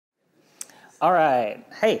All right.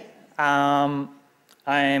 Hey, I'm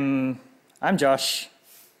Josh.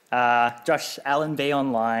 Josh Allen B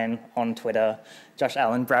online on Twitter. Josh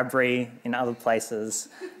Allen Bradbury in other places.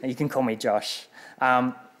 You can call me Josh.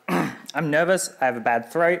 I'm nervous. I have a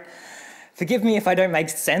bad throat. Forgive me if I don't make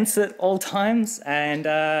sense at all times. And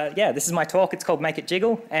yeah, this is my talk. It's called Make It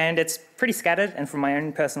Jiggle, and it's pretty scattered and from my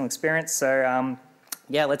own personal experience. So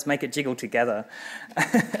yeah, let's make it jiggle together.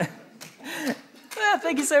 Well,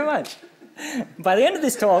 thank you so much. By the end of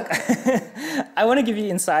this talk, I want to give you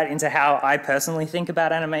insight into how I personally think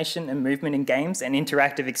about animation and movement in games and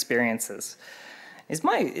interactive experiences. Is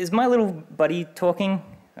my little buddy talking?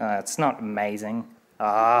 It's not amazing.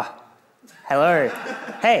 Hello.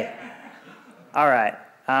 Hey. All right.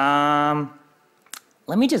 I'm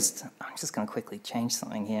just going to quickly change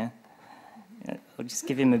something here. I'll just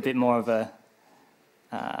give him a bit more of a...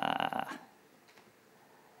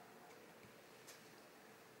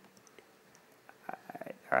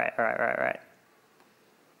 All right.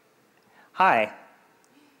 Hi.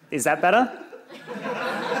 Is that better?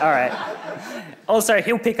 All right. Also,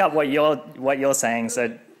 he'll pick up what you're saying,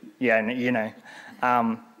 so yeah, you know.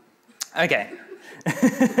 Okay.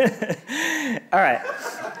 All right.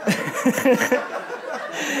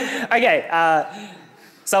 Okay.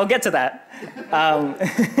 So I'll get to that.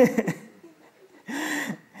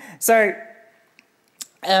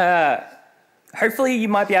 Hopefully you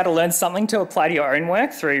might be able to learn something to apply to your own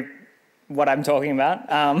work through what I'm talking about.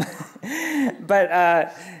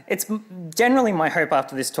 But it's generally my hope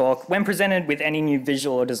after this talk, when presented with any new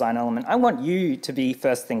visual or design element, I want you to be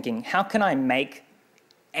first thinking, how can I make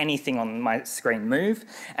anything on my screen move?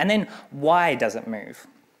 And then, why does it move?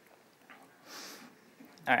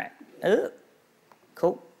 All right.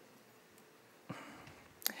 Cool.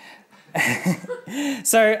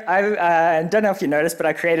 So I don't know if you noticed, but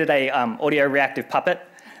I created a audio reactive puppet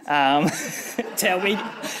to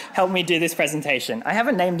help me do this presentation. I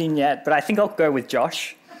haven't named him yet, but I think I'll go with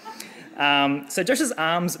Josh. So Josh's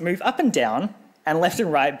arms move up and down and left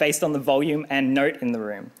and right based on the volume and note in the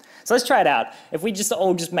room. So let's try it out. If we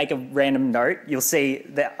all just make a random note, you'll see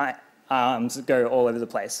the arms go all over the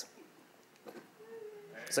place.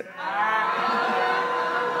 So,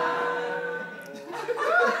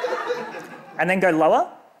 and then go lower.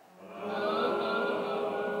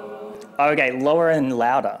 Okay, lower and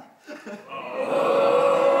louder.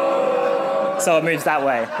 So it moves that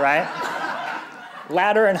way, right?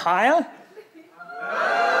 Louder and higher.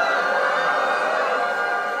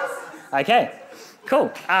 Okay,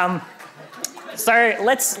 cool. So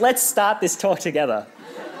let's start this talk together.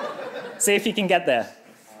 See if you can get there.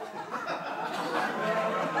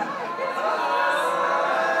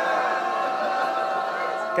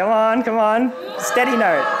 Come on. Steady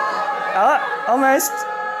note. Oh, almost.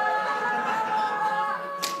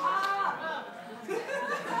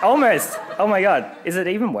 Almost. Oh my God. Is it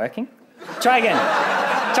even working? Try again.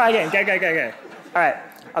 Go. All right.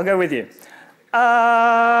 I'll go with you. Yeah.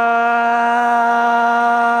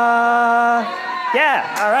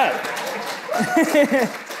 All right.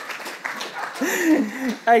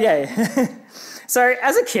 Okay. So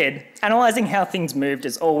as a kid, analysing how things moved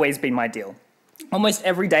has always been my deal. Almost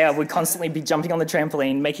every day I would constantly be jumping on the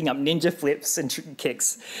trampoline, making up ninja flips and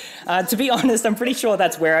kicks. To be honest, I'm pretty sure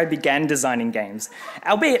that's where I began designing games,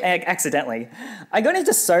 albeit accidentally. I got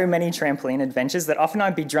into so many trampoline adventures that often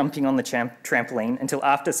I'd be jumping on the trampoline until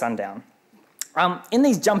after sundown. In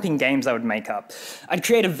these jumping games I would make up, I'd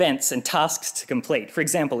create events and tasks to complete. For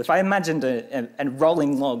example, if I imagined a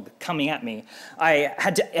rolling log coming at me, I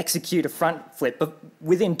had to execute a front flip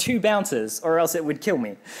within 2 bounces or else it would kill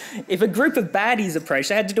me. If a group of baddies approached,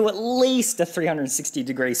 I had to do at least a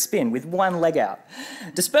 360-degree spin with one leg out.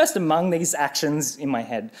 Dispersed among these actions in my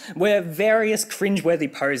head were various cringeworthy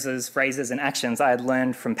poses, phrases, and actions I had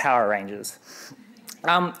learned from Power Rangers.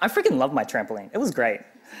 I freaking loved my trampoline. It was great.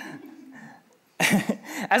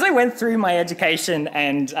 As I went through my education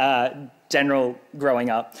and general growing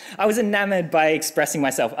up, I was enamored by expressing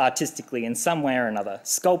myself artistically in some way or another.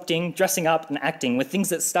 Sculpting, dressing up, and acting were things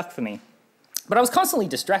that stuck for me. But I was constantly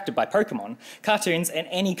distracted by Pokemon, cartoons, and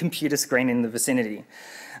any computer screen in the vicinity.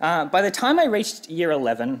 By the time I reached year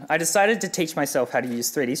 11, I decided to teach myself how to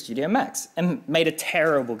use 3D Studio Max and made a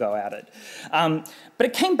terrible go at it. But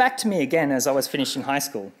it came back to me again as I was finishing high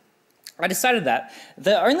school. I decided that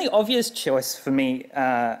the only obvious choice for me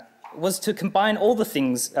was to combine all the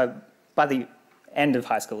things, by the end of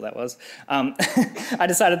high school that was, I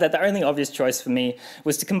decided that the only obvious choice for me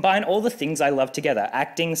was to combine all the things I love together,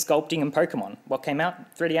 acting, sculpting, and Pokemon. What came out?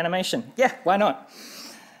 3D animation. Yeah, why not?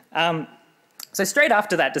 So straight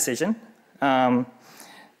after that decision,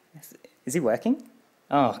 is he working?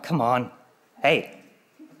 Oh, come on. Hey.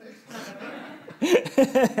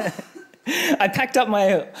 I packed up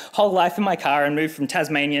my whole life in my car and moved from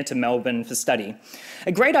Tasmania to Melbourne for study.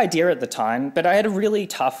 A great idea at the time, but I had a really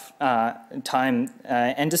tough time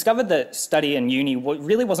and discovered that study and uni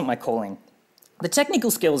really wasn't my calling. The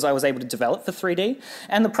technical skills I was able to develop for 3D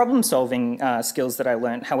and the problem-solving skills that I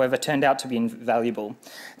learned, however, turned out to be invaluable.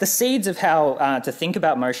 The seeds of how to think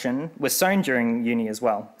about motion were sown during uni as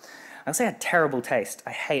well. I also had terrible taste.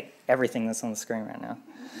 I hate everything that's on the screen right now.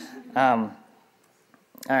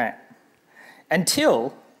 All right. I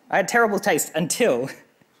had terrible taste until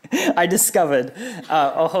I discovered,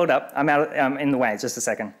 oh, hold up, I'm in the way, just a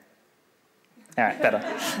second. All right, better.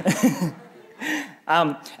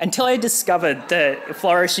 Until I discovered the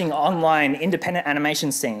flourishing online independent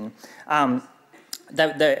animation scene at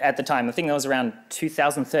the time. I think that was around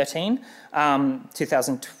 2013,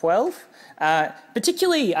 2012,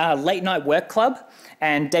 particularly Late Night Work Club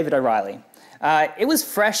and David O'Reilly. It was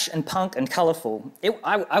fresh and punk and colourful.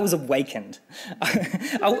 I was awakened.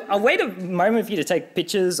 I'll wait a moment for you to take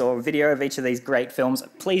pictures or video of each of these great films.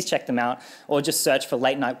 Please check them out, or just search for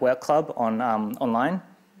Late Night Work Club on online.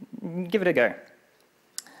 Give it a go.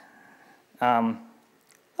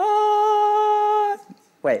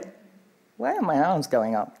 Wait, why are my arms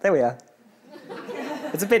going up? There we are.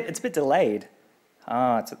 It's a bit delayed.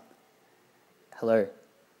 Hello.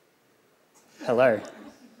 Hello.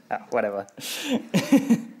 Oh, whatever.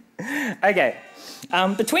 Okay.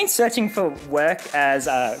 Between searching for work as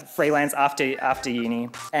freelance after uni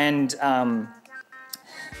and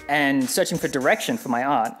searching for direction for my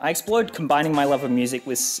art, I explored combining my love of music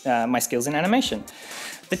with my skills in animation.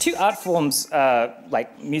 The two art forms,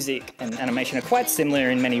 like music and animation, are quite similar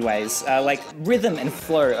in many ways. Like rhythm and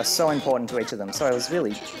flow are so important to each of them. So I was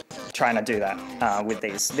really trying to do that with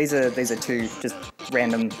these. These are two just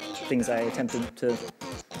random things I attempted to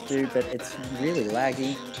do, but it's really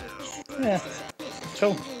laggy. Yeah,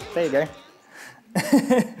 cool. There you go.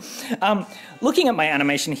 Looking at my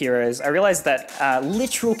animation heroes, I realized that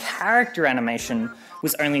literal character animation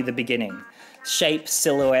was only the beginning. Shape,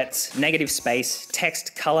 silhouettes, negative space,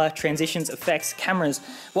 text, color, transitions, effects, cameras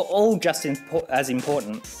were all just as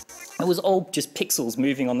important. It was all just pixels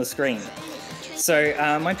moving on the screen. So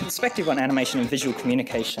my perspective on animation and visual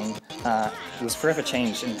communication was forever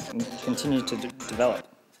changed and continued to develop.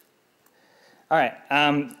 All right,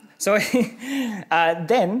 so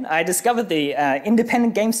then I discovered the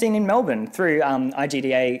independent game scene in Melbourne through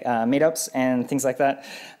IGDA meetups and things like that.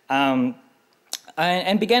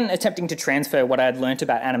 And began attempting to transfer what I had learnt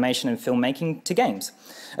about animation and filmmaking to games.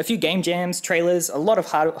 A few game jams, trailers, a lot of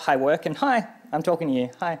high work, and hi, I'm talking to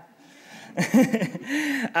you, hi.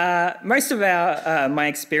 Most of my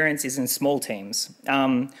experience is in small teams.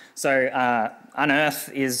 Unearth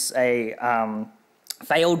is a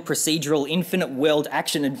failed procedural infinite world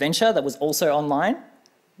action adventure that was also online,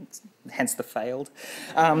 hence the failed.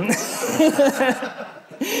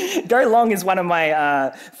 Go Long is one of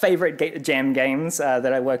my favourite jam games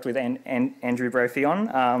that I worked with Andrew Brophy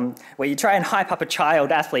on, where you try and hype up a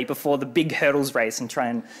child athlete before the big hurdles race and try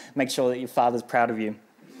and make sure that your father's proud of you.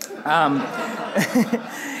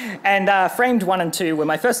 And Framed 1 and 2 were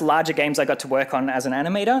my first larger games I got to work on as an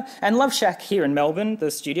animator, and Love Shack here in Melbourne,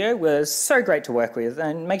 the studio, was so great to work with,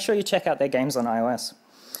 and make sure you check out their games on iOS.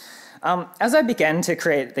 As I began to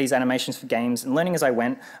create these animations for games and learning as I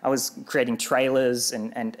went, I was creating trailers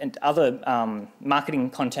and other marketing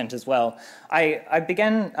content as well. I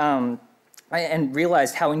began and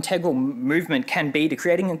realized how integral movement can be to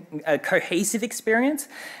creating a cohesive experience,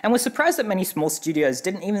 and was surprised that many small studios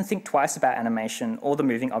didn't even think twice about animation or the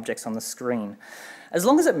moving objects on the screen. As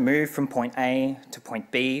long as it moved from point A to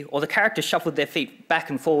point B, or the characters shuffled their feet back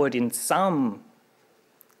and forward in some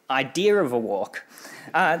idea of a walk,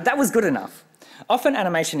 that was good enough. Often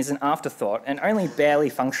animation is an afterthought and only barely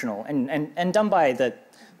functional and done by the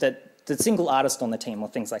single artist on the team or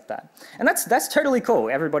things like that. And that's totally cool.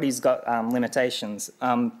 Everybody's got limitations.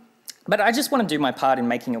 But I just want to do my part in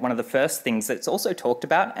making it one of the first things that's also talked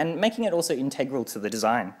about and making it also integral to the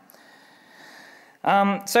design.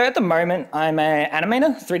 So at the moment, I'm an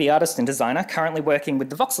animator, 3D artist and designer, currently working with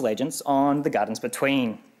the Voxel Agents on The Gardens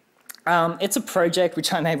Between. It's a project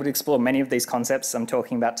which I'm able to explore many of these concepts I'm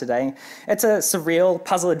talking about today. It's a surreal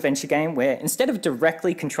puzzle adventure game where instead of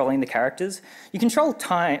directly controlling the characters, you control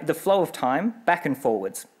the flow of time back and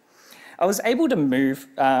forwards. I was able to move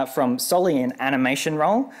from solely an animation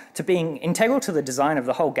role to being integral to the design of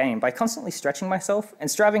the whole game by constantly stretching myself and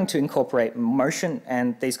striving to incorporate motion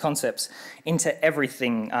and these concepts into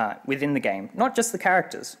everything within the game, not just the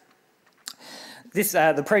characters.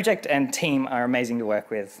 The project and team are amazing to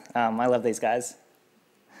work with. I love these guys.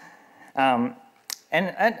 And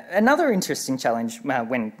another interesting challenge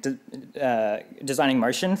when designing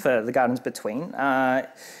motion for the Gardens Between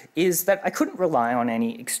is that I couldn't rely on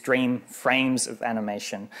any extreme frames of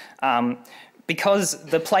animation. Because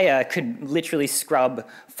the player could literally scrub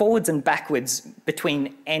forwards and backwards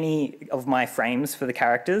between any of my frames for the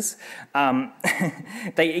characters. You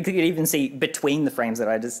could even see between the frames that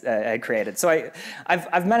I just had created. So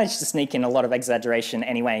I've managed to sneak in a lot of exaggeration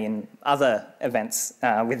anyway in other events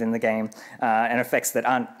within the game and effects that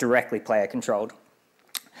aren't directly player controlled.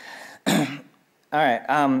 All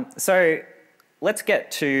right, so let's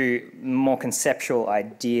get to more conceptual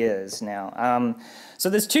ideas now. So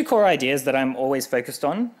there's two core ideas that I'm always focused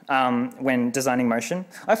on when designing motion.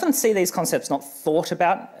 I often see these concepts not thought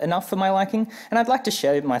about enough for my liking, and I'd like to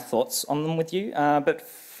share my thoughts on them with you. But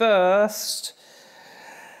first,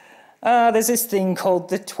 there's this thing called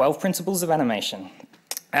the 12 Principles of Animation.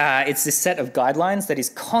 It's this set of guidelines that is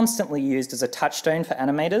constantly used as a touchstone for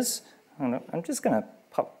animators. I'm just going to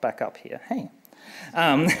pop back up here. Hey.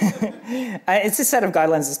 It's this set of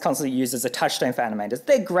guidelines that's constantly used as a touchstone for animators.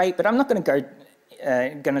 They're great, but I'm not going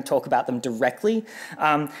to talk about them directly.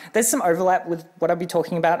 There's some overlap with what I'll be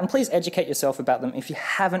talking about, and please educate yourself about them if you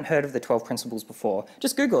haven't heard of the 12 principles before.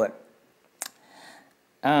 Just Google it.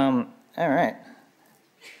 All right.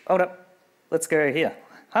 Hold up. Let's go here.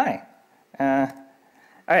 Hi. All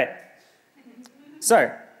right.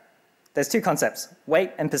 So, there's two concepts,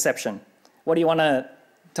 weight and perception. What do you want to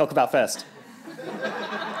talk about first?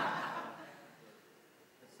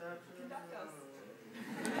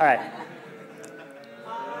 All right.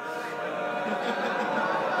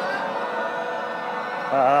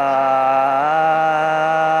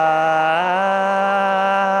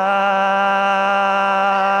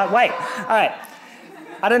 Wait. All right.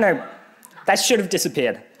 I don't know. That should have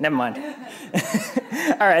disappeared. Never mind.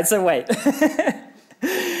 All right, so wait.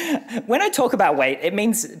 When I talk about weight, it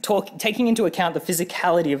means taking into account the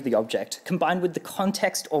physicality of the object, combined with the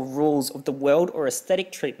context or rules of the world or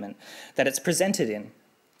aesthetic treatment that it's presented in.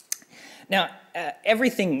 Now,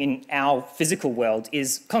 everything in our physical world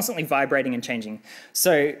is constantly vibrating and changing.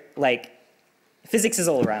 So, like, physics is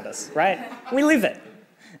all around us, right? We live it.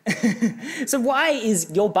 So why is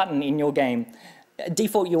your button in your game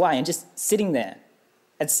default UI and just sitting there?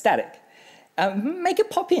 It's static. Make it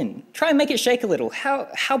pop in. Try and make it shake a little.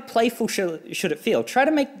 How playful should it feel? Try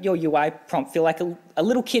to make your UI prompt feel like a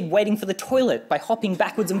little kid waiting for the toilet by hopping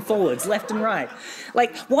backwards and forwards, left and right.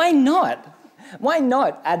 Like, why not? Why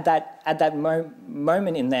not add that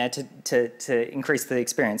moment in there to increase the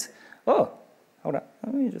experience? Oh, hold up.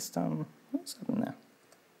 Let me just what's happening there?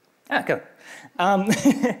 Ah, go.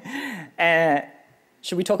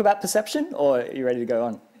 Should we talk about perception, or are you ready to go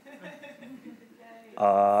on?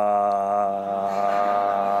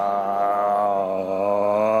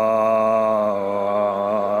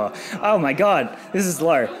 Oh my God, this is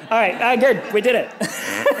low. All right, good, we did it.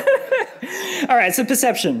 All right, so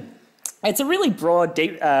perception. It's a really broad,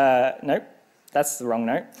 deep, nope, that's the wrong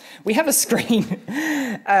note. We have a screen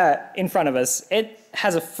in front of us. It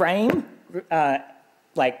has a frame,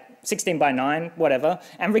 like 16 by 9, whatever,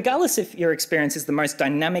 and regardless if your experience is the most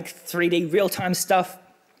dynamic 3D real-time stuff,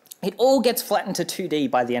 it all gets flattened to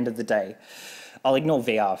 2D by the end of the day. I'll ignore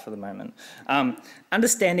VR for the moment.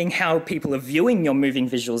 Understanding how people are viewing your moving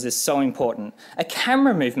visuals is so important. A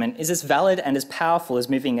camera movement is as valid and as powerful as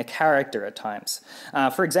moving a character at times.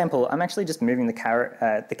 For example, I'm actually just moving the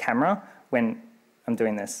camera when I'm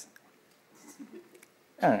doing this.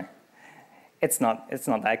 I don't know. It's not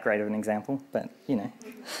that great of an example, but you know.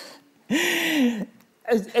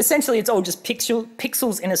 Essentially, it's all just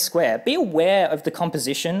pixels in a square. Be aware of the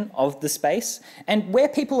composition of the space and where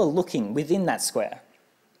people are looking within that square.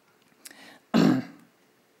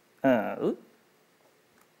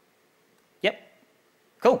 Yep,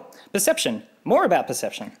 cool. Perception, more about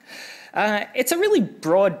perception. It's a really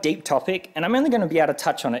broad, deep topic, and I'm only going to be able to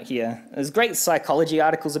touch on it here. There's great psychology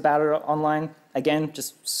articles about it online. Again,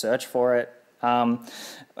 just search for it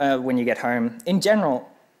when you get home. In general,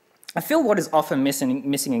 I feel what is often missing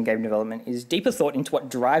in game development is deeper thought into what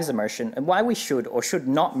drives emotion and why we should or should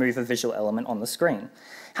not move a visual element on the screen.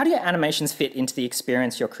 How do your animations fit into the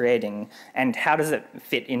experience you're creating, and how does it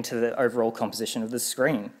fit into the overall composition of the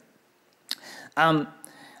screen?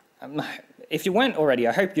 If you weren't already,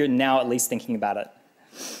 I hope you're now at least thinking about it.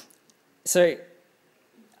 So,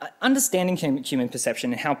 understanding human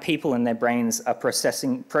perception and how people and their brains are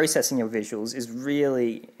processing your visuals is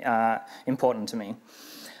really important to me.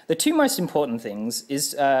 The two most important things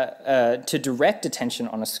is to direct attention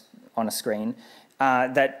on a screen.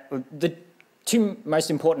 That the two most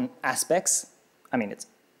important aspects, I mean, it's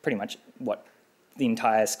pretty much what the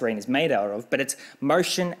entire screen is made out of, but it's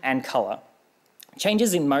motion and color.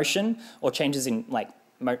 Changes in motion or changes in like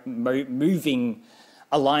moving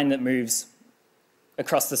a line that moves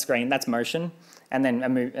across the screen, that's motion, and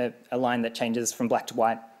then a line that changes from black to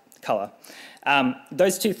white, color.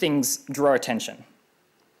 Those two things draw attention.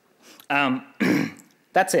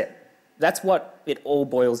 That's it. That's what it all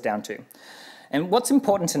boils down to. And what's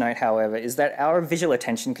important to note, however, is that our visual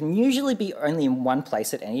attention can usually be only in one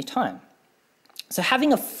place at any time. So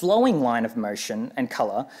having a flowing line of motion and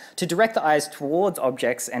colour to direct the eyes towards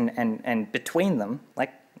objects and between them,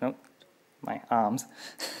 like my arms.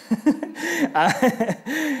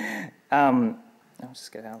 I'll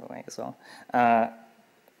just get out of the way as well.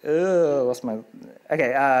 Lost my...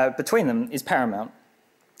 Okay, between them is paramount.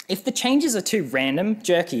 If the changes are too random,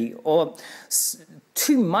 jerky, or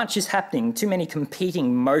too much is happening, too many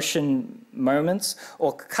competing motion moments,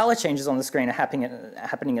 or colour changes on the screen are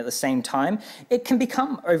happening at the same time, it can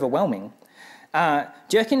become overwhelming.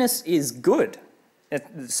 Jerkiness is good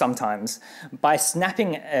sometimes by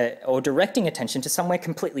snapping or directing attention to somewhere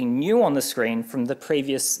completely new on the screen from the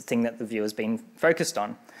previous thing that the viewer's been focused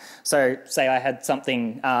on. So say I had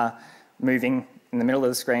something moving in the middle of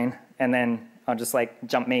the screen, and then I'll just like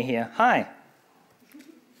jump me here, hi,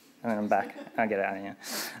 and then I'm back. I'll get out of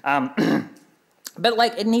here. But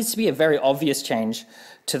like it needs to be a very obvious change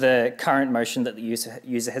to the current motion that the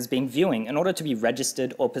user has been viewing in order to be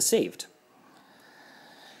registered or perceived.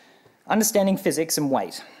 Understanding physics and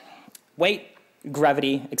weight. Weight,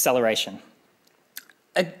 gravity, acceleration.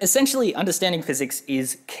 Essentially, understanding physics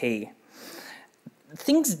is key.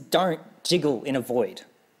 Things don't jiggle in a void.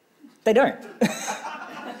 They don't.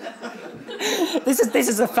 This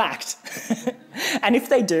is a fact. And if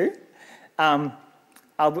they do, I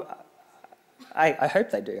hope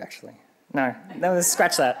they do, actually. No,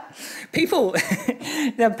 scratch that. People,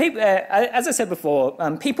 as I said before,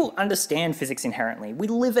 people understand physics inherently. We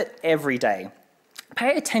live it every day.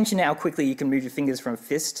 Pay attention to how quickly you can move your fingers from a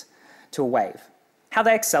fist to a wave, how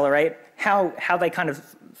they accelerate, how they kind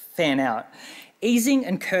of fan out. Easing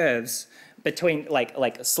and curves between like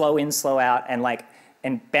slow in, slow out, and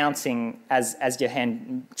bouncing as your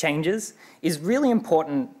hand changes is really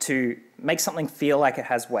important to make something feel like it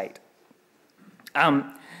has weight.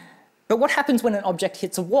 But what happens when an object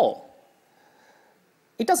hits a wall?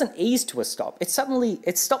 It doesn't ease to a stop. It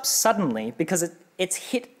stops suddenly because it's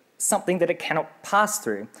hit something that it cannot pass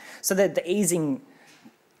through. So that the easing,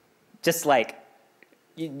 just like,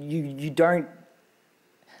 you don't...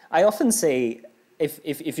 I often see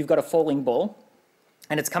if you've got a falling ball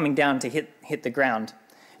and it's coming down to hit the ground,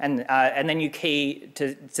 and then you key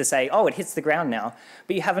to say, oh, it hits the ground now,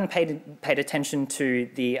 but you haven't paid attention to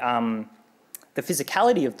the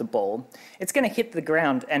physicality of the ball. It's going to hit the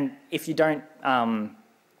ground, and if you don't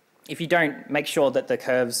make sure that the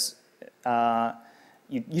curves,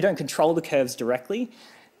 you don't control the curves directly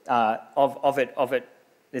of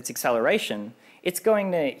its acceleration, it's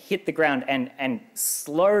going to hit the ground and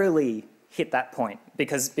slowly hit that point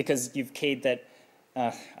because you've keyed that.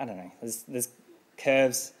 I don't know. There's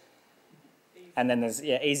curves, and then there's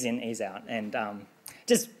ease in, ease out, and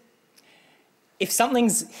just. If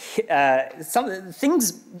things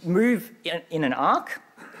move in an arc,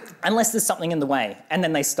 unless there's something in the way, and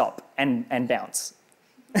then they stop and bounce.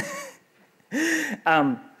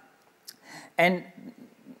 And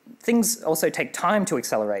things also take time to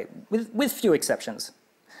accelerate, with few exceptions.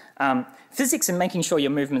 Physics and making sure your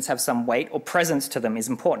movements have some weight or presence to them is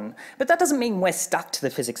important, but that doesn't mean we're stuck to the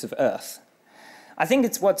physics of Earth. I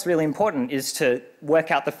think what's really important is to work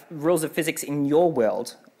out the rules of physics in your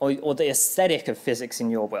world, or the aesthetic of physics in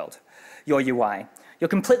your world, your UI. Your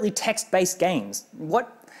completely text-based games.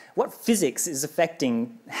 What physics is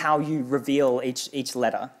affecting how you reveal each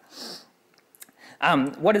letter?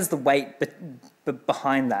 What is the weight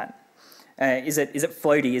behind that? Is it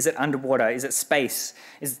floaty? Is it underwater? Is it space?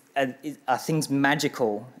 Are things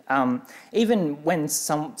magical? Even when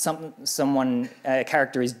a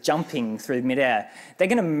character is jumping through midair, they're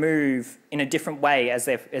going to move in a different way as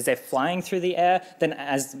they're flying through the air than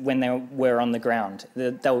as when they were on the ground.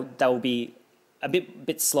 They'll be a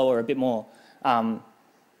bit slower, a bit more, a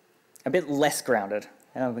bit less grounded.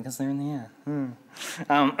 Oh, because they're in the air.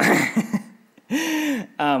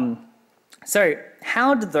 So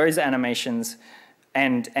how do those animations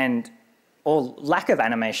or lack of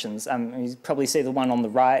animations, you probably see the one on the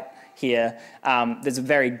right here, there's a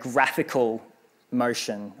very graphical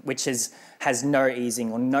motion which has no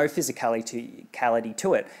easing or no physicality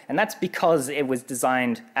to it. And that's because it was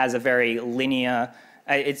designed as a very linear,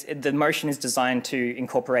 the motion is designed to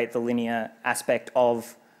incorporate the linear aspect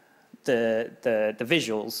of the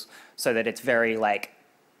visuals. so that it's very like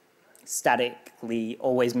statically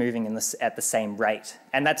always moving at the same rate.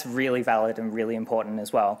 And that's really valid and really important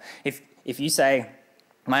as well. If you say,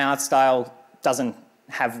 my art style doesn't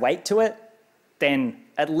have weight to it, then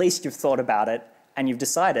at least you've thought about it and you've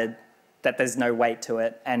decided that there's no weight to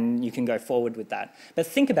it and you can go forward with that. But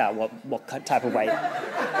think about what type of weight.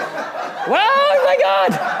 Whoa, oh my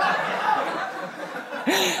God!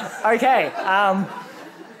 Okay.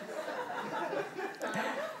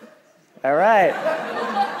 All right.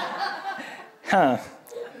 Huh.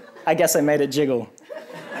 I guess I made it jiggle.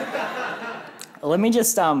 Let me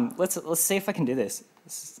just, let's see if I can do this.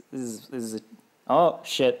 This is oh,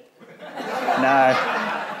 shit. No.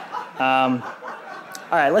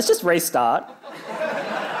 All right, let's just restart.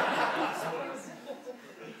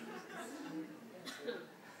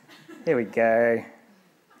 Here we go.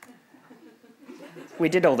 We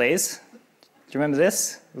did all these. Do you remember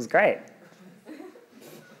this? It was great.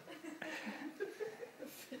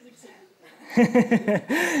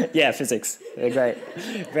 Yeah, physics. They're great.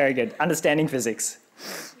 Very good. Understanding physics.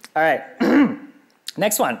 All right.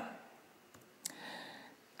 Next one.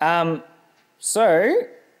 All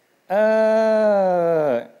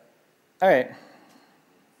right.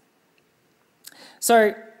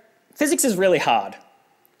 So physics is really hard.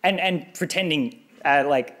 And pretending,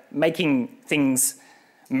 like making things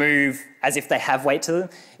move as if they have weight to them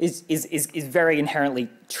is very inherently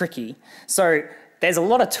tricky. So there's a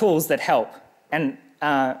lot of tools that help. And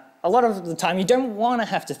a lot of the time you don't want to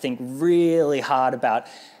have to think really hard about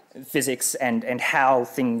physics and how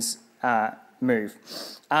things move.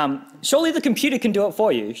 Surely the computer can do it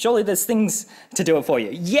for you. Surely there's things to do it for you.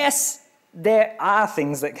 Yes, there are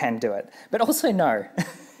things that can do it, but also no.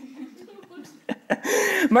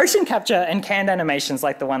 Motion capture and canned animations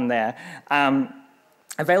like the one there,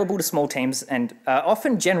 available to small teams and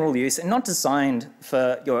often general use and not designed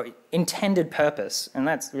for your intended purpose. And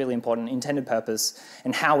that's really important, intended purpose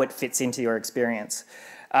and how it fits into your experience.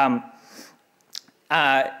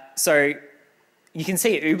 So you can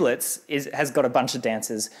see Ooblets has got a bunch of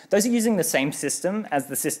dancers. Those are using the same system as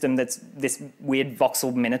the system that's this weird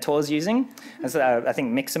voxel Minotaur is using, as I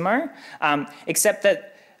think Mixamo, except that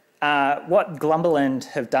what Glumberland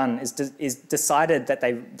have done is decided that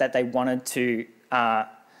they wanted to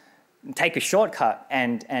take a shortcut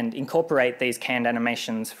and incorporate these canned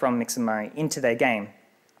animations from Mixamo into their game,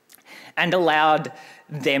 and allowed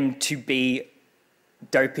them to be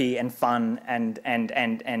dopey and fun and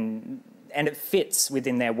it fits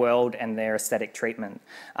within their world and their aesthetic treatment.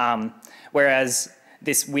 Whereas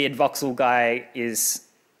this weird voxel guy has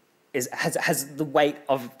the weight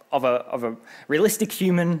of a realistic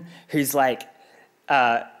human who's like,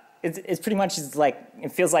 it's pretty much like,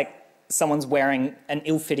 it feels like someone's wearing an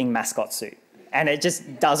ill-fitting mascot suit, and it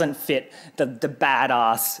just doesn't fit the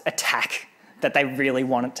badass attack that they really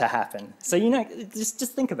want it to happen. So, you know, just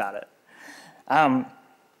think about it.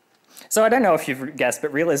 So I don't know if you've guessed,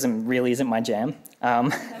 but realism really isn't my jam.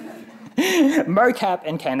 Mocap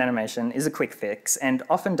and canned animation is a quick fix and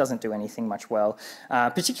often doesn't do anything much well,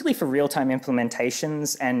 particularly for real-time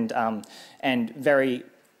implementations and very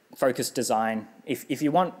focused design. If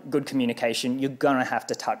you want good communication, you're gonna have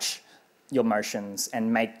to touch your motions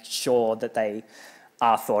and make sure that they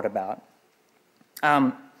are thought about.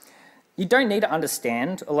 You don't need to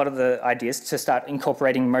understand a lot of the ideas to start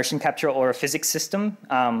incorporating motion capture or a physics system.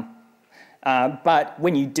 But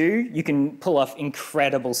when you do, you can pull off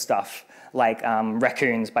incredible stuff like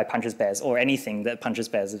Raccoons by Punches Bears, or anything that Punches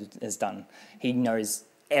Bears has done. He knows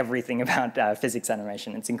everything about physics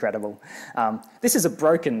animation. It's incredible. This is a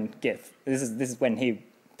broken GIF. This is when he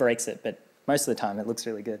breaks it, but most of the time it looks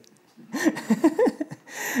really good.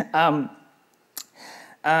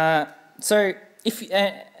 So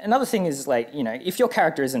another thing is, like, you know, if your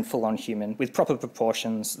character isn't full-on human with proper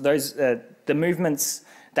proportions, those the movements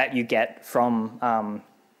that you get from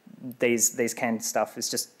these canned stuff is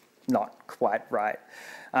just not quite right.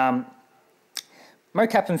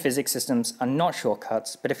 Mocap and physics systems are not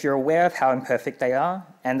shortcuts, but if you're aware of how imperfect they are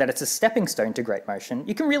and that it's a stepping stone to great motion,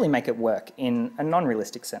 you can really make it work in a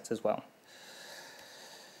non-realistic sense as well.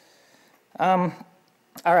 All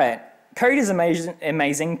right, code is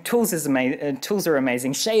amazing, tools are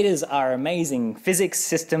amazing, shaders are amazing, physics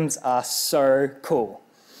systems are so cool.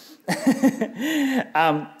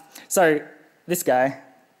 So this guy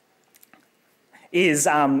is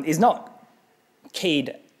not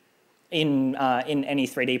keyed in any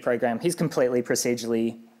 3D program. He's completely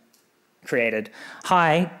procedurally created.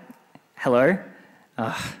 Hi, hello.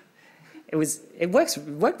 It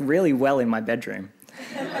worked really well in my bedroom.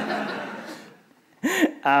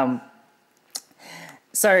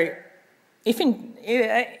 So if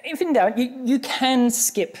in doubt, you can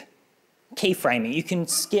skip keyframing. You can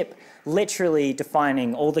skip literally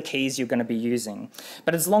defining all the keys you're going to be using.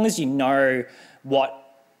 But as long as you know what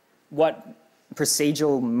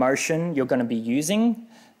procedural motion you're going to be using,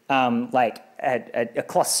 like a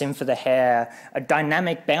cloth sim for the hair, a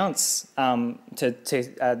dynamic bounce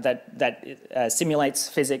that simulates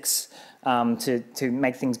physics to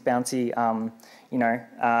make things bouncy,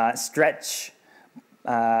 stretch,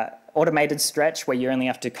 automated stretch where you only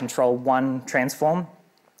have to control one transform.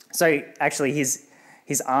 So actually his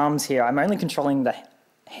arms here, I'm only controlling the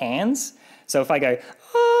hands. So if I go,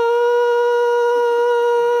 ah,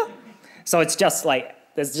 so it's just like,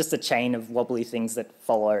 there's just a chain of wobbly things that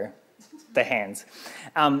follow the hands.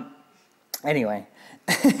 Anyway,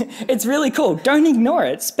 it's really cool. Don't ignore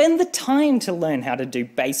it. Spend the time to learn how to do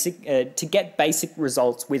to get basic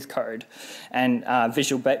results with code and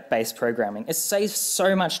visual-based programming. It saves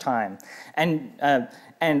so much time. And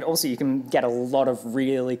also you can get a lot of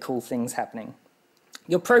really cool things happening.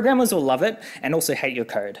 Your programmers will love it and also hate your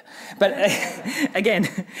code. But again,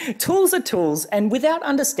 tools are tools, and without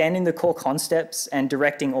understanding the core concepts and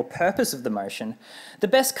directing or purpose of the motion, the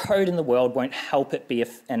best code in the world won't help it be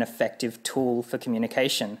an effective tool for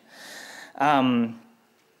communication.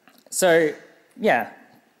 So yeah,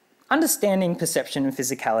 understanding perception and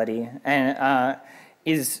physicality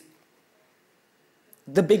is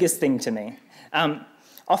the biggest thing to me.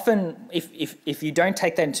 Often, if you don't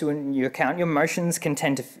take that into account, your motions can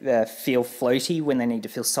tend to feel floaty when they need to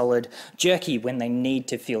feel solid, jerky when they need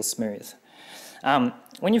to feel smooth.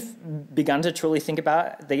 When you've begun to truly think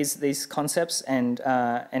about these concepts and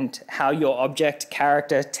how your object,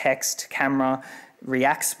 character, text, camera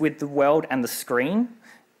reacts with the world and the screen,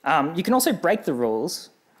 you can also break the rules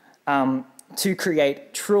to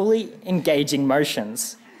create truly engaging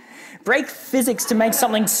motions. Break physics to make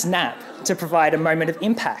something snap, to provide a moment of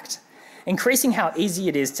impact, increasing how easy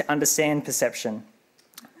it is to understand perception.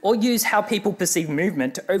 Or use how people perceive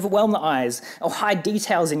movement to overwhelm the eyes or hide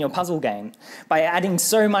details in your puzzle game by adding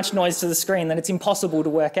so much noise to the screen that it's impossible to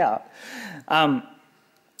work out.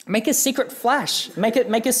 Make a secret flash. Make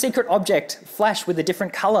a secret object flash with a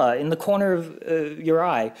different color in the corner of your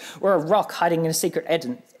eye, or a rock hiding in a secret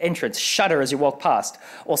entrance shudder as you walk past,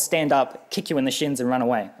 or stand up, kick you in the shins and run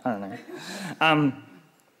away. I don't know.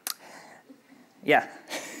 Yeah.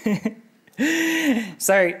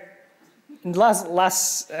 So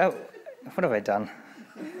last what have I done?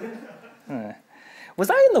 Was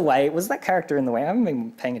I in the way? Was that character in the way? I haven't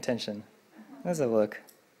been paying attention. Let's have a look.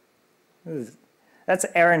 That's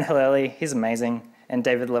Aaron Haleli. He's amazing. And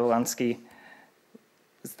David Lewandowski.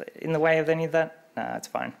 Is that in the way of any of that? Nah, it's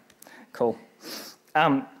fine. Cool.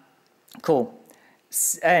 Cool.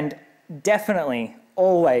 And definitely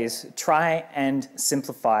always try and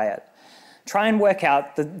simplify it. Try and work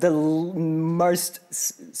out the most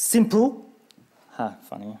simple,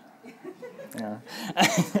 funny, yeah.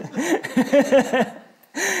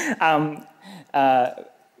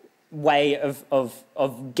 Way of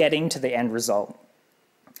getting to the end result.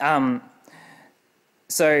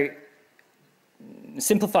 So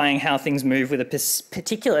simplifying how things move with a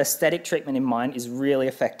particular aesthetic treatment in mind is really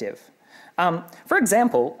effective. For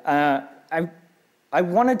example, I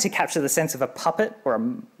wanted to capture the sense of a puppet or a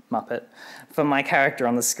Muppet for my character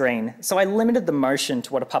on the screen. So I limited the motion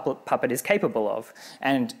to what a puppet is capable of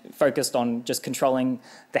and focused on just controlling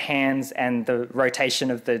the hands and the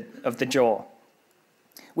rotation of the jaw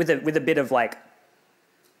with a bit of like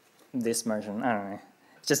this motion. I don't know,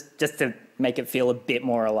 just to make it feel a bit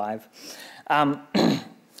more alive.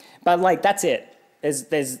 But like that's it.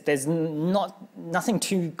 There's nothing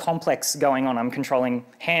too complex going on. I'm controlling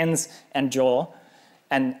hands and jaw.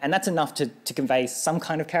 And that's enough to convey some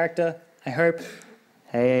kind of character, I hope.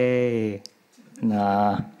 Hey,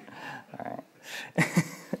 nah, all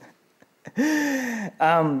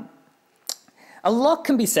right. A lot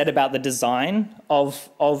can be said about the design of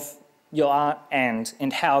your art and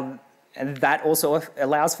how that also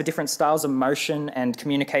allows for different styles of motion and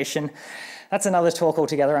communication. That's another talk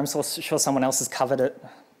altogether. I'm so sure someone else has covered it.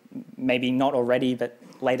 Maybe not already, but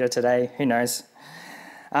later today, who knows.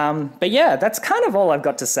 But yeah, that's kind of all I've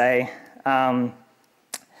got to say. I've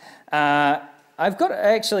got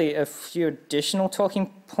actually a few additional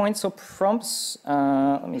talking points or prompts.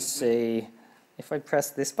 Let me see if I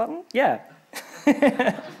press this button. Yeah.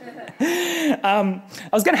 I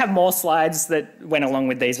was going to have more slides that went along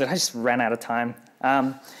with these, but I just ran out of time.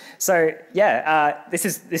 So yeah, this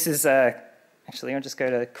is actually I'll just go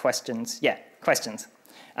to questions. Yeah, questions.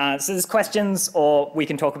 So there's questions, or we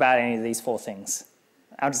can talk about any of these 4 things.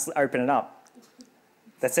 I'll just open it up.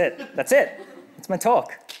 That's it. That's it. It's my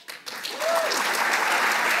talk.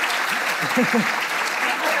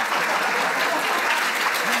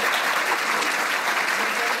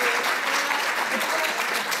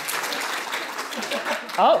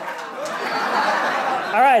 Oh.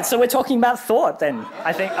 All right, so we're talking about thought then,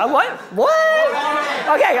 I think. What? What?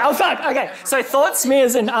 Okay, oh fuck, okay. So thought,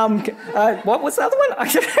 smears, and what was the other one?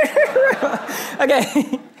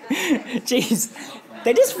 Okay. Jeez.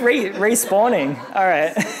 They're just respawning. All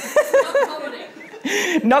right. Not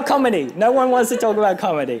comedy. Not comedy. No one wants to talk about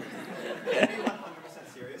comedy.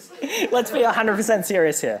 Let's be 100%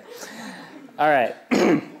 serious here. All right.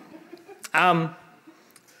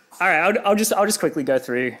 All right, I'll just quickly go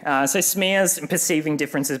through. So smears and perceiving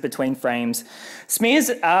differences between frames.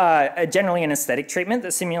 Smears are generally an aesthetic treatment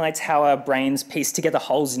that simulates how our brains piece together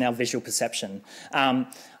holes in our visual perception.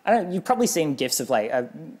 You've probably seen GIFs of like,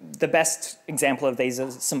 the best example of these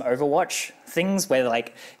are some Overwatch things where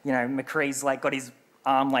like, you know, McCree's like got his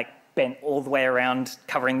arm like bent all the way around,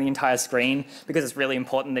 covering the entire screen, because it's really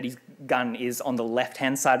important that his gun is on the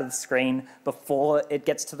left-hand side of the screen before it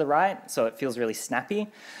gets to the right, so it feels really snappy,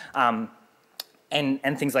 and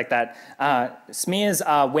things like that. Smears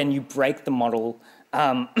are when you break the model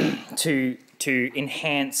to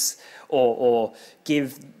enhance or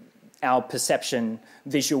give our perception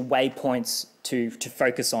visual waypoints to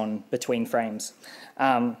focus on between frames.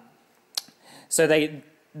 So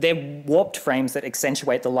they're warped frames that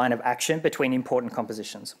accentuate the line of action between important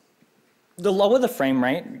compositions. The lower the frame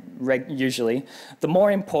rate, usually, the more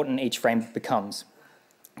important each frame becomes.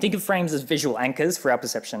 Think of frames as visual anchors for our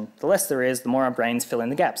perception. The less there is, the more our brains fill in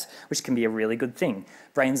the gaps, which can be a really good thing.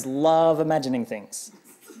 Brains love imagining things.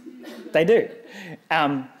 They do.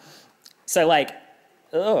 So like,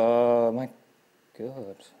 oh my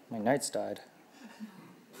God, my notes died.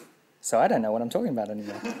 So I don't know what I'm talking about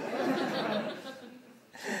anymore.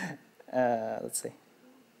 Let's see.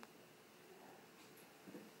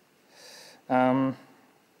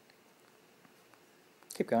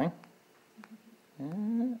 Keep going.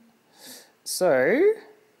 So,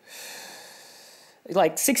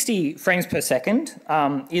 like 60 frames per second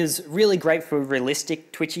is really great for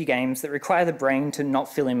realistic, twitchy games that require the brain to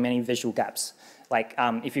not fill in many visual gaps. Like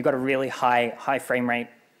if you've got a really high frame rate,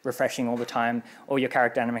 refreshing all the time, or your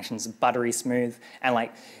character animation's buttery smooth,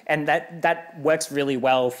 and that works really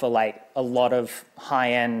well for like a lot of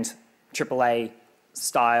high-end AAA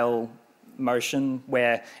style motion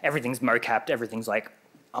where everything's mocapped, everything's like,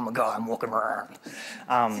 oh my God, I'm walking around.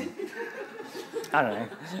 I don't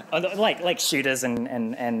know, like shooters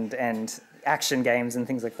and action games and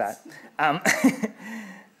things like that.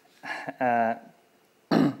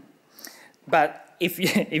 But if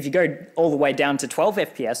you go all the way down to 12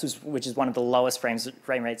 FPS, which is one of the lowest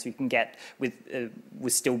frame rates you can get with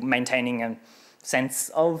still maintaining a sense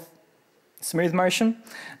of smooth motion,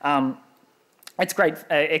 it's great.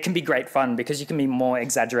 It can be great fun because you can be more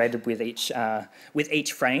exaggerated with each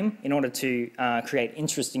frame in order to create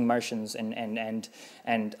interesting motions and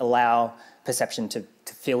allow perception to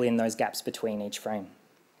fill in those gaps between each frame.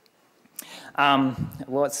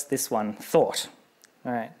 What's this one? Thought.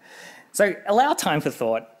 All right. So allow time for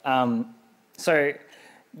thought. So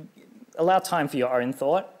allow time for your own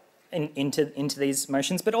thought into these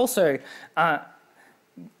motions, but also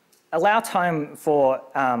allow time for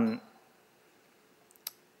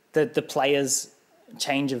the player's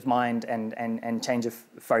change of mind and change of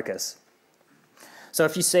focus. So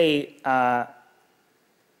if you see, I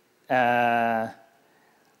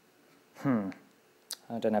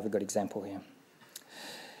don't have a good example here.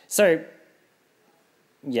 So,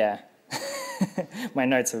 yeah. My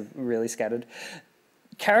notes are really scattered.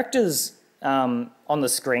 Characters on the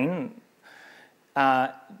screen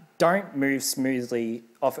don't move smoothly,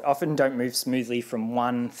 often don't move smoothly from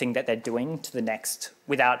one thing that they're doing to the next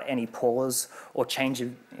without any pause or change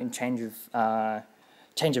of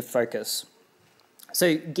focus.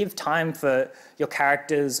 So give time for your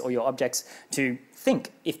characters or your objects to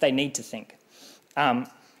think if they need to think.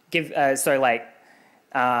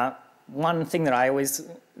 One thing that I always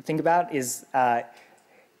think about is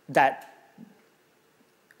that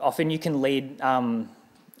often you can lead a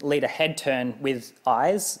head turn with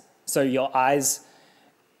eyes. So your eyes,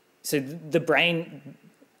 so the brain,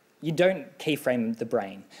 you don't keyframe the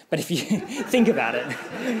brain. But if you think about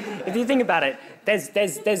it,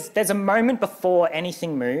 there's a moment before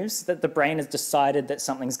anything moves that the brain has decided that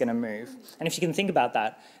something's going to move. And if you can think about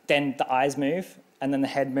that, then the eyes move, and then the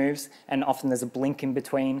head moves, and often there's a blink in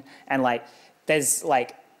between, and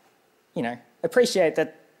appreciate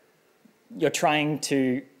that you're trying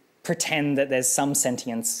to pretend that there's some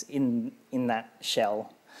sentience in that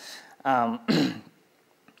shell.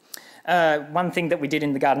 One thing that we did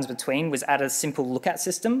in the Gardens Between was add a simple look-at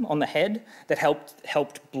system on the head that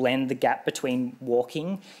helped blend the gap between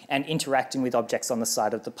walking and interacting with objects on the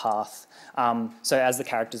side of the path. So as the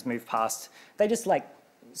characters move past, they just like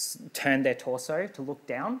turn their torso to look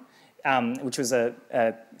down, which was a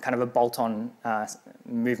kind of a bolt-on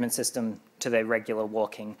movement system to their regular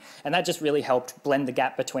walking. And that just really helped blend the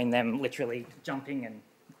gap between them literally jumping and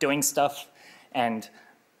doing stuff and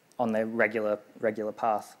on their regular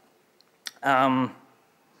path.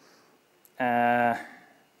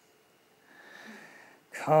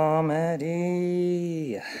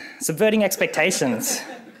 Comedy. Subverting expectations.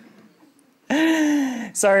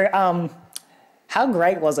 So, how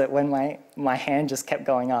great was it when my hand just kept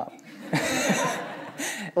going up?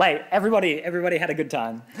 Like, everybody had a good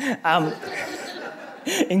time,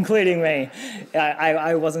 including me.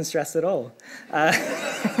 I wasn't stressed at all.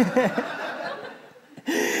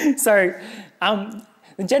 So,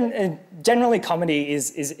 generally comedy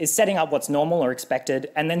is setting up what's normal or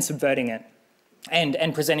expected and then subverting it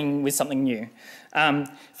and presenting with something new.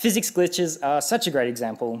 Physics glitches are such a great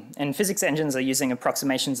example, and physics engines are using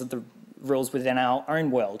approximations of the rules within our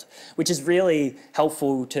own world, which is really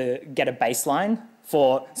helpful to get a baseline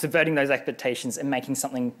for subverting those expectations and making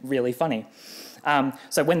something really funny.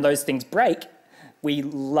 So when those things break, we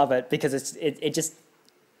love it because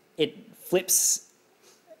it flips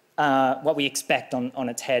what we expect on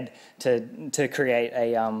its head to create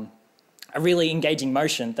a really engaging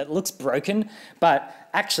motion that looks broken, but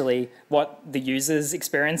actually what the user's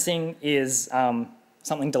experiencing is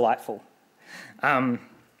something delightful.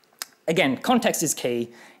 Again, context is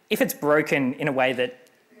key. If it's broken in a way that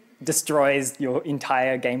destroys your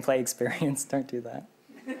entire gameplay experience, don't do that.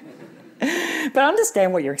 But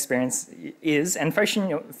understand what your experience is and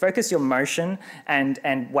focus your motion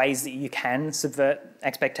and ways that you can subvert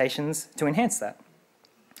expectations to enhance that.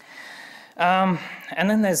 And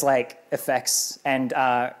then there's like effects and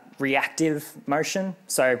reactive motion.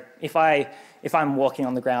 So if I'm walking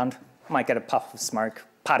on the ground, I might get a puff of smoke,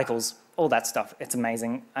 particles, all that stuff. It's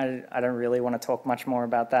amazing. I don't really want to talk much more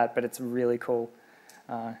about that, but it's really cool.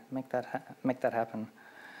 Make that happen.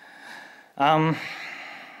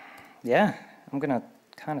 Yeah, I'm gonna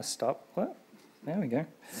kind of stop. What? There we go.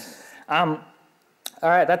 All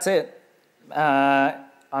right, that's it.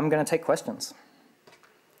 I'm gonna take questions.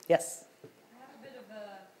 Yes. I have a bit of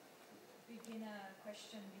a beginner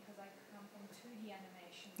question because I come from 2D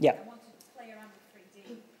animation. Yeah. I want to play around with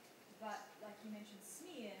 3D, but like you mentioned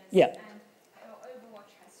smears, Yeah. and how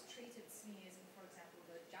Overwatch has treated smears, and for example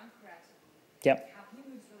the Junkrat, Yep. how he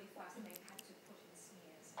moves really fast and they've had to put in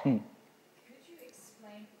smears. Hmm. Could you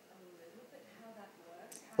explain a little bit how that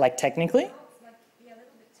works? Like technically? Yeah, a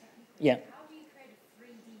little bit technically. Yeah. How do you create a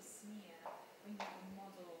 3D smear when you have a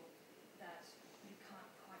model that you can't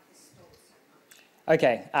quite distort so much?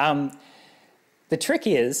 Okay. The trick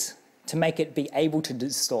is to make it be able to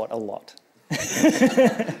distort a lot.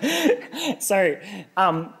 So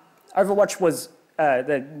Overwatch was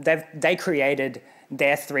they created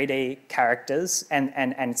their 3D characters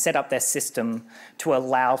and set up their system to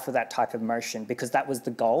allow for that type of motion because that was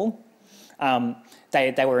the goal.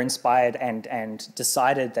 They were inspired and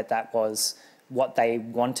decided that was what they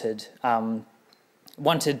wanted.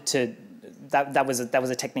 That was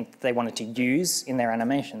a technique that they wanted to use in their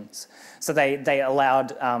animations. So they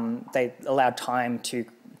allowed time to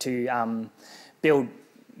build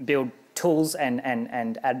tools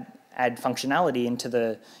and add functionality into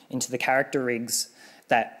the character rigs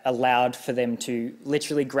that allowed for them to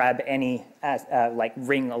literally grab any like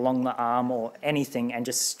ring along the arm or anything and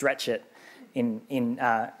just stretch it and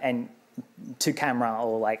to camera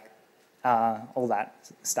or like all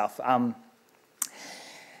that stuff.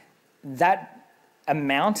 That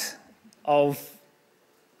amount of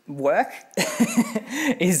work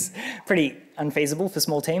is pretty unfeasible for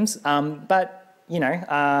small teams. But, you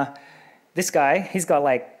know, this guy, he's got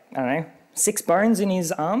like, I don't know, 6 bones in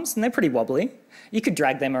his arms, and they're pretty wobbly. You could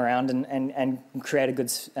drag them around and create a good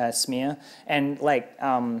smear. And like,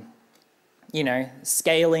 you know,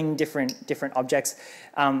 scaling different objects.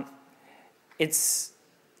 It's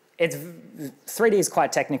 3D is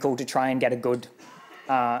quite technical to try and get a good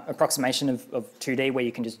approximation of 2D where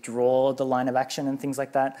you can just draw the line of action and things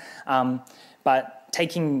like that. But I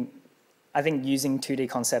think using 2D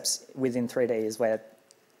concepts within 3D is where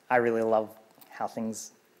I really love how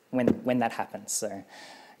things, when that happens. So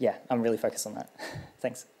yeah, I'm really focused on that.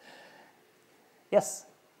 Thanks. Yes?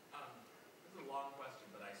 This is a long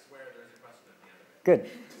question, but I swear there's a question at the end of it.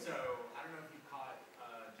 Good. So I don't know if you caught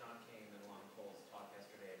John Kane and Alon Cole's talk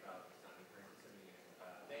yesterday about sounding parancity, and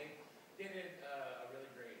they did a really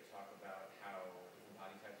great talk about how different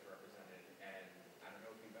body types are represented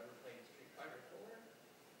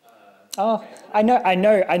Oh, I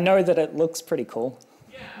know that it looks pretty cool.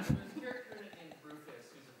 Yeah, there's a character named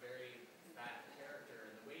Rufus who's a very fat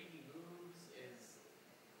character, and the way he moves is,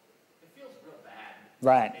 it feels real bad.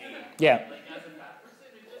 Right. Yeah. Like as a fat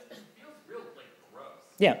person, it feels real like gross.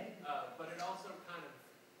 Yeah. But it also kind of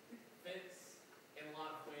fits in a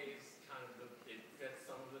lot of ways. It fits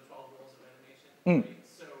some of the 12 rules of animation. Right?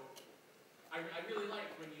 So I really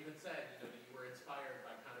liked when you had said that you were inspired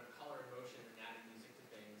by kind of color and motion and adding music to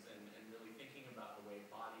things and really thinking about the way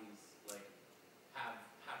bodies like have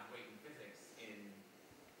weight and physics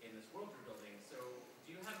in this world you're building. So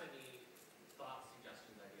do you have any thoughts,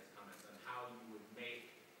 suggestions, ideas, comments on how you would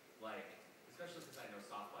make, like, especially because I know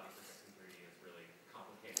soft body physics in 3D is really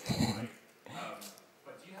complicated, right?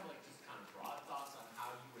 But do you have like just kind of broad thoughts on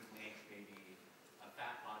how you would make maybe a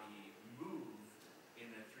fat body move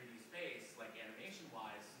in a 3D space, like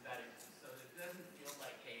animation-wise, so that it doesn't feel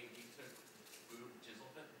like, hey, we took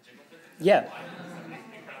jiggle physics Yeah. and applied it to somebody's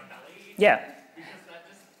big round belly? Yeah. Because that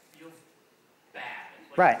just feels bad.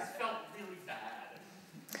 Like, Right. it just felt really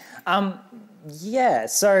bad. Yeah,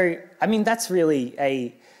 so, I mean, that's really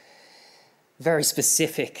a very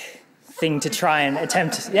specific thing to try and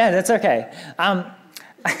attempt. Yeah, that's okay.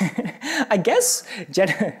 I guess,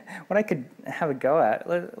 what I could have a go at,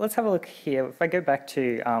 let's have a look here. If I go back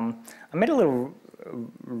to, I made a little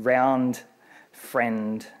round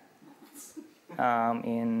friend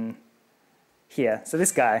in here. So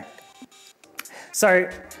this guy. So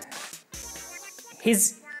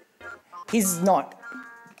he's not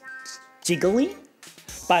jiggly,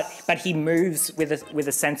 but he moves with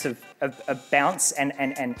a sense of bounce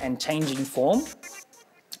and changing form.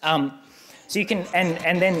 So you can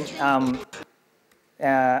and then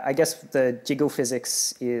I guess the jiggle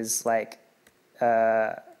physics is like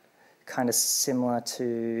kind of similar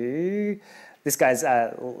to this guy's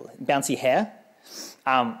bouncy hair.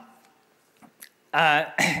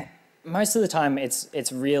 Most of the time,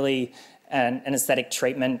 it's really an aesthetic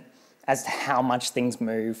treatment as to how much things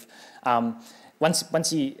move.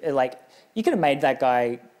 Once you like, you could have made that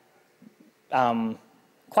guy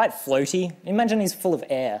quite floaty. Imagine he's full of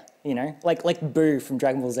air, you know, like Boo from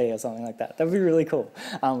Dragon Ball Z or something like that. That'd be really cool.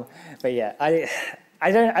 But yeah,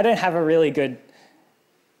 I don't have a really good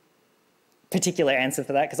particular answer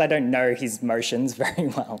for that because I don't know his motions very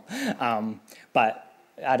well. But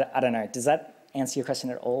I don't know. Does that answer your question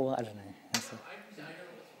at all? I don't know. I know it's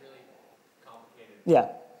really complicated. Yeah.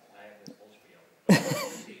 I have this whole spiel. But I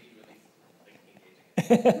appreciate you at least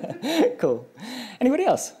engaging. Cool. Anybody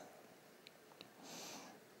else?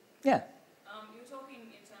 Yeah. You were talking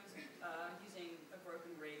in terms of using a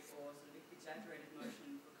broken rig or sort of exaggerated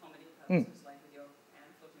motion for comedy purposes, like with your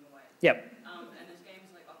hand flipping away. Yep. And there's games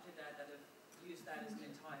like Octodad that have used that as an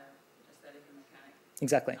entire aesthetic and mechanic.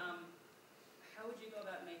 Exactly. How would you go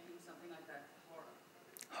about making something like that horror?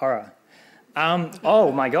 Horror.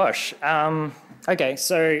 Oh my gosh. Okay,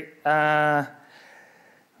 so let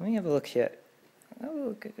me have a look here.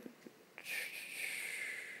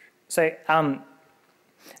 So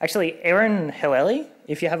actually, Aaron Heleli,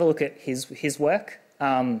 if you have a look at his work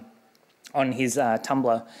on his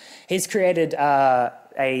Tumblr, he's created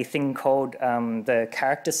a thing called the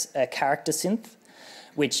character synth,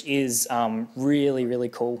 which is really, really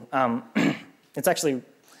cool. It's actually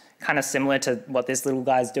kind of similar to what this little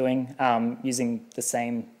guy's doing, using the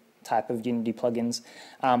same type of Unity plugins,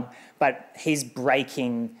 but he's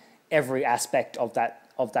breaking every aspect of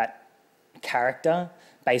that character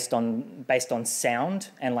based on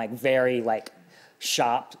sound and like very like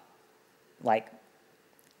sharp, like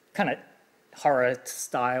kind of horror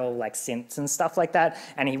style like synths and stuff like that,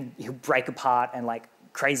 and he'll break apart and like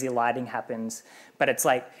crazy lighting happens, but it's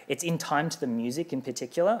like it's in time to the music in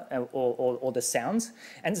particular or the sounds,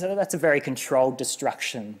 and so that's a very controlled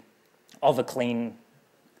destruction of a clean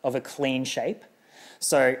shape.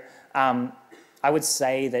 So I would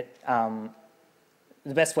say that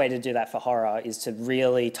the best way to do that for horror is to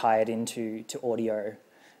really tie it into audio,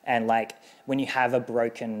 and like when you have a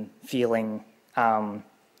broken feeling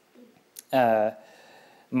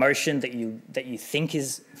motion that you think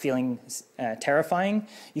is feeling terrifying,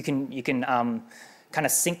 you can kind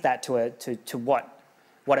of sync that to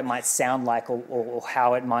what it might sound like or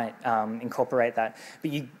how it might incorporate that.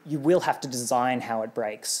 But you will have to design how it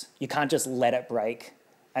breaks. You can't just let it break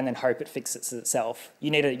and then hope it fixes itself. You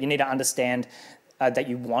need to understand that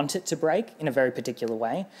you want it to break in a very particular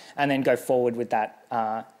way, and then go forward with that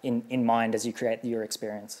in mind as you create your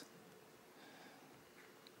experience.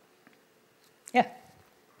 Yeah.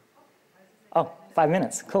 Oh, 5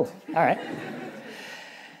 minutes. Cool. All right.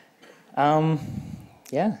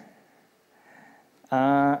 Yeah.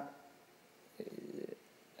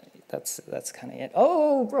 that's kind of it.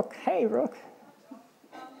 Oh, Brooke. Hey, Brooke.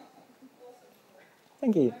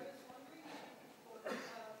 Thank you.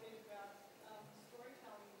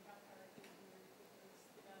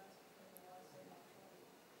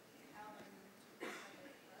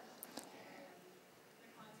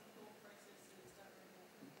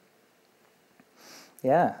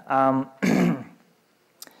 Yeah.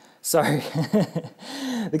 So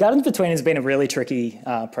the Gardens Between has been a really tricky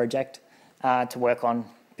project to work on,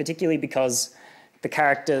 particularly because the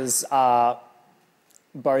characters are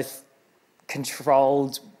both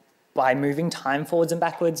controlled by moving time forwards and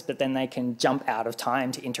backwards, but then they can jump out of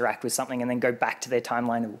time to interact with something and then go back to their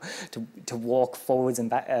timeline to walk forwards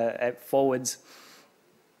and forwards.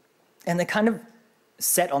 And they're kind of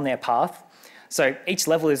set on their path. So each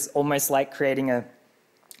level is almost like creating a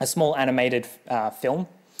small animated film,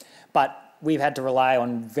 but we've had to rely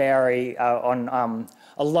on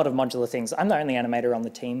a lot of modular things. I'm the only animator on the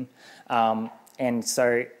team, and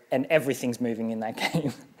everything's moving in that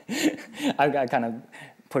game. I kind of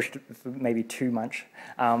pushed maybe too much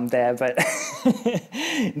there, but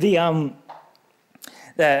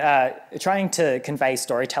trying to convey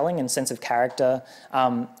storytelling and sense of character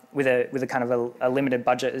with a kind of a limited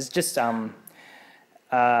budget is just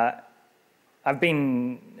I've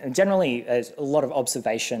been generally a lot of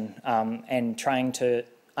observation and trying to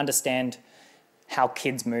understand how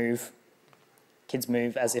kids move. Kids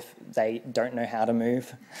move as if they don't know how to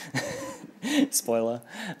move. Spoiler.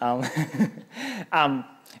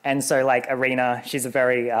 And so like Arena, she's a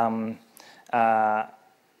very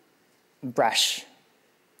brash,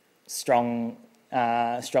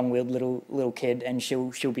 strong-willed little kid, and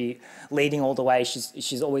she'll be leading all the way.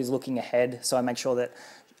 She's always looking ahead, so I make sure that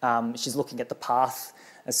she's looking at the path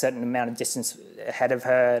a certain amount of distance ahead of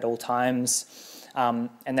her at all times. And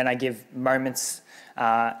then I give moments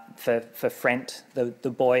for Frent, the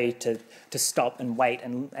boy, to stop and wait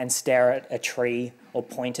and stare at a tree or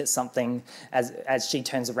point at something as she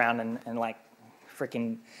turns around and like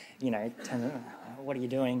freaking, what are you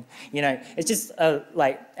doing? It's just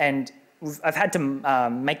and I've had to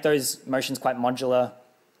make those motions quite modular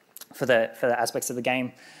for the aspects of the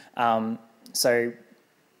game. So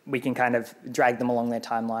we can kind of drag them along their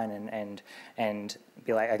timeline and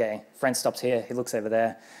be like, okay, Frent stops here, he looks over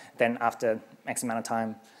there. Then after X amount of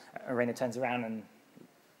time, Arena turns around and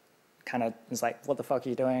kind of is like, what the fuck are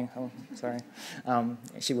you doing? Oh, sorry.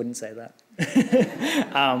 She wouldn't say that.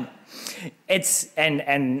 It's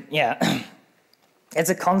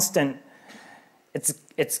a constant, it's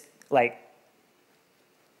like,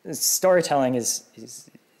 storytelling is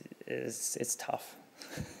tough.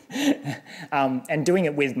 And doing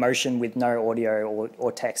it with motion, with no audio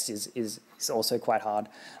or text is also quite hard.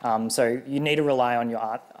 So you need to rely on your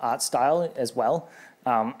art style as well.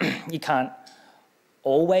 You can't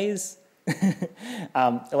always,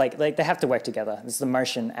 like they have to work together. It's the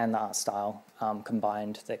motion and the art style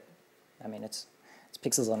combined. It's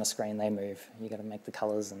pixels on a screen, they move. You got to make the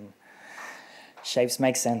colors and shapes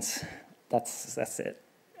make sense. That's it.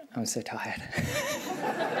 I'm so tired.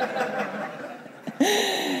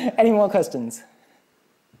 Any more questions?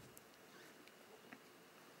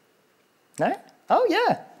 No? Oh,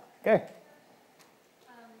 yeah. Go. So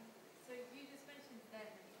you just mentioned then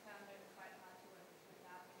that you found it quite hard to work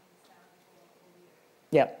without any sound or audio.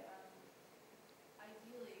 Yeah.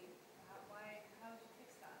 Ideally, how would you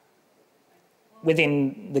fix that?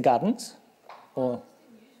 Within the gardens? Or? Just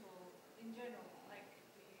in general, like,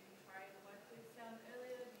 do you try to work with sound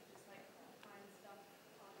earlier? Do you just find stuff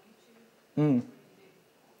on YouTube? What do you do?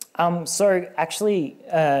 So actually,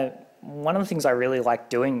 one of the things I really like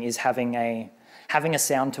doing is having a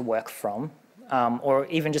sound to work from, or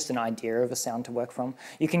even just an idea of a sound to work from.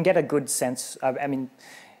 You can get a good sense of,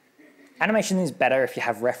 animation is better if you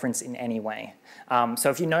have reference in any way. So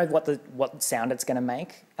if you know what sound it's going to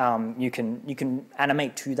make, you can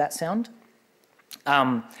animate to that sound.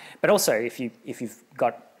 But also, if you've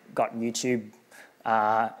got YouTube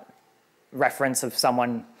reference of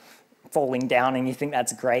someone falling down and you think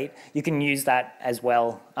that's great, you can use that as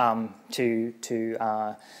well to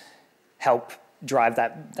help drive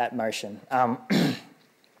that motion. But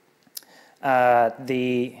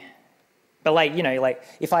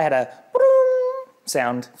if I had a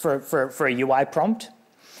sound for a UI prompt,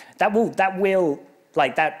 that'll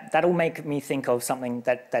make me think of something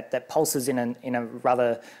that pulses in a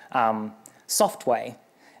rather soft way,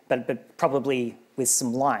 but probably with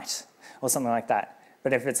some light or something like that.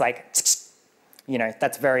 But if it's like,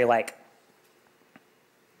 that's very like,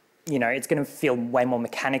 it's going to feel way more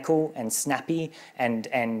mechanical and snappy and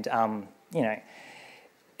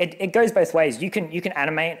it goes both ways. You can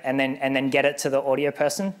animate and then get it to the audio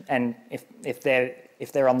person, and if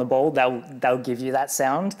they're on the ball, they'll give you that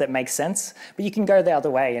sound that makes sense. But you can go the other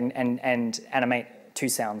way and animate two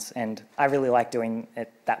sounds, and I really like doing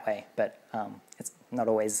it that way. But it's not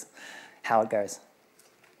always how it goes.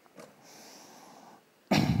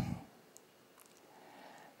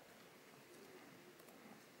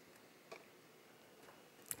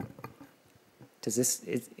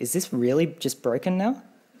 Is this really just broken now?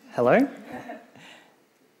 Hello?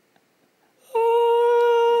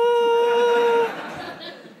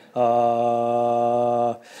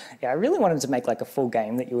 Yeah, I really wanted to make like a full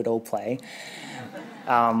game that you would all play,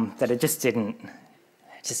 but it just didn't.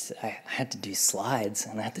 I had to do slides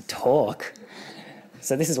and I had to talk.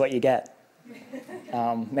 So this is what you get.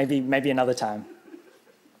 Maybe another time.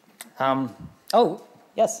 Oh,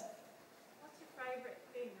 yes. What's your favourite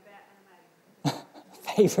thing about animating?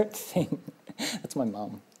 Favourite thing? That's my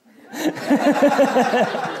mum.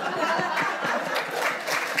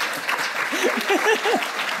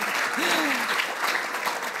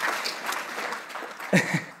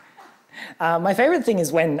 My favourite thing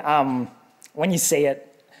is when you see it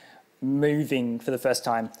moving for the first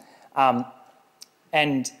time,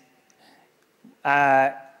 and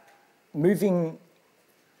moving.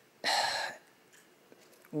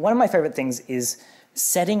 One of my favourite things is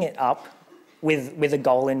setting it up with a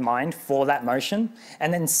goal in mind for that motion,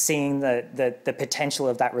 and then seeing the potential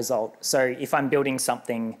of that result. So if I'm building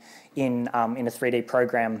something in a 3D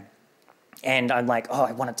program, and I'm like, oh,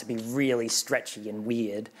 I want it to be really stretchy and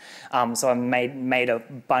weird. So I made a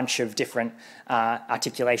bunch of different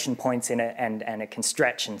articulation points in it, and it can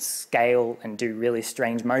stretch and scale and do really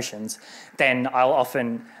strange motions. Then I'll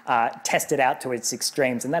often test it out to its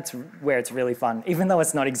extremes, and that's where it's really fun. Even though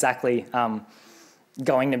it's not exactly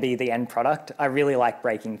going to be the end product, I really like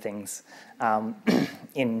breaking things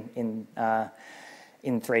in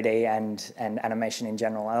 3D and animation in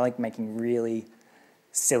general. I like making really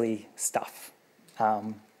silly stuff,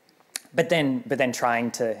 but then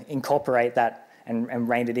trying to incorporate that and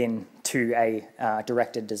rein it in to a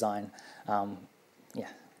directed design. Yeah,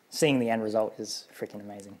 seeing the end result is freaking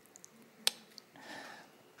amazing.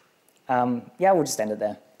 Yeah, we'll just end it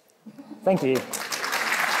there. Thank you.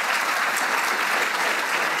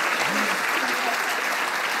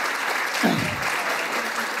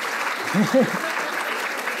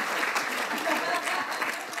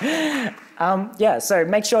 Yeah, so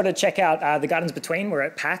make sure to check out The Gardens Between. We're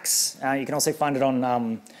at PAX. You can also find it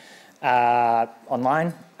on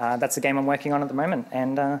online. That's the game I'm working on at the moment.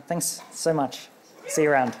 And thanks so much. See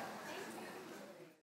you around.